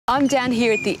I'm down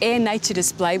here at the Ayr Nature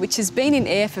Display, which has been in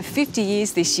Ayr for 50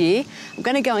 years this year. I'm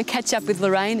going to go and catch up with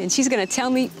Lorraine, and she's going to tell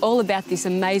me all about this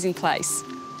amazing place.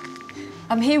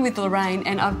 I'm here with Lorraine,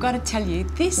 and I've got to tell you,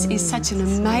 this is such an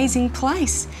amazing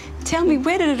place. Tell me,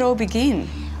 where did it all begin?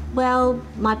 Well,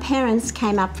 my parents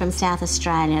came up from South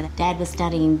Australia. Dad was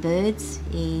studying birds.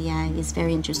 He is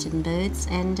very interested in birds,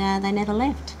 and they never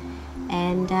left.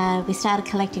 And we started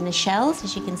collecting the shells,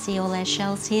 as you can see all our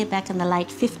shells here, back in the late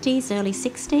 50s, early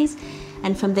 60s.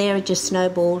 And from there it just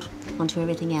snowballed onto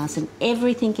everything else. And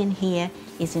everything in here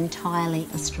is entirely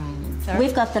Australian. Sorry?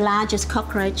 We've got the largest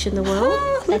cockroach in the world.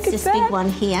 That's this big one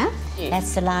here.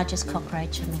 That's the largest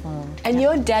cockroach in the world. And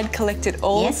your dad collected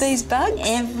all of these bugs?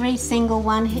 Every single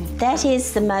one. That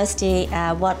is the most,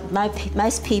 what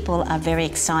most people are very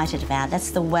excited about.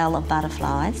 That's the well of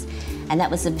butterflies. And that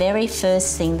was the very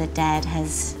first thing that Dad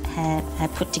has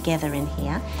put together in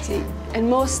here. See, and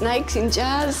more snakes in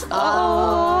jars.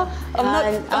 Oh,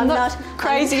 I'm not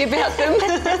crazy about them.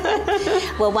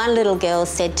 Well, one little girl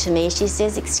said to me, she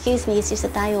says, "Excuse me, is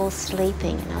that they all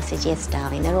sleeping?" And I said, "Yes,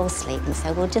 darling, they're all sleeping.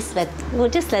 So we'll just let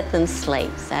them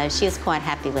sleep." So she was quite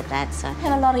happy with that. So we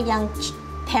have a lot of young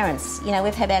parents. You know,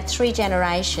 we've had about 3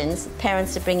 generations.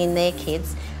 Parents are bringing their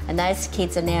kids, and those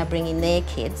kids are now bringing their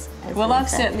kids. Well, I've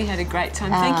certainly had a great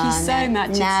time. Thank you so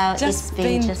much. No, it's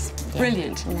been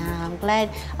brilliant. No, I'm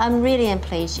glad. I'm really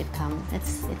pleased you've come.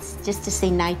 It's just to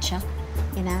see nature,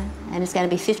 you know. And it's going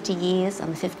to be 50 years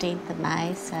on the 15th of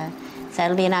May, so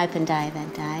it'll be an open day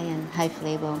that day, and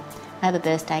hopefully we'll have a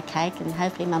birthday cake, and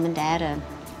hopefully Mum and Dad are,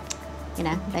 you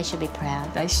know, they should be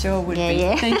proud. They sure would be.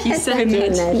 Yeah. Thank you so much.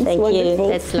 Thank you.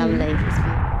 That's lovely.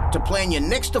 To plan your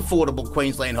next affordable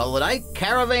Queensland holiday,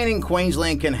 Caravanning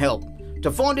Queensland can help. To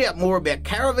find out more about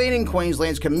Caravanning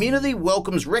Queensland's Community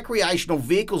Welcomes Recreational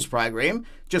Vehicles program,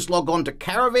 just log on to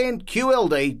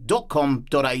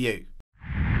caravanqld.com.au.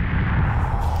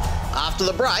 After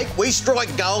the break, we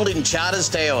strike gold in Charters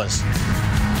Towers.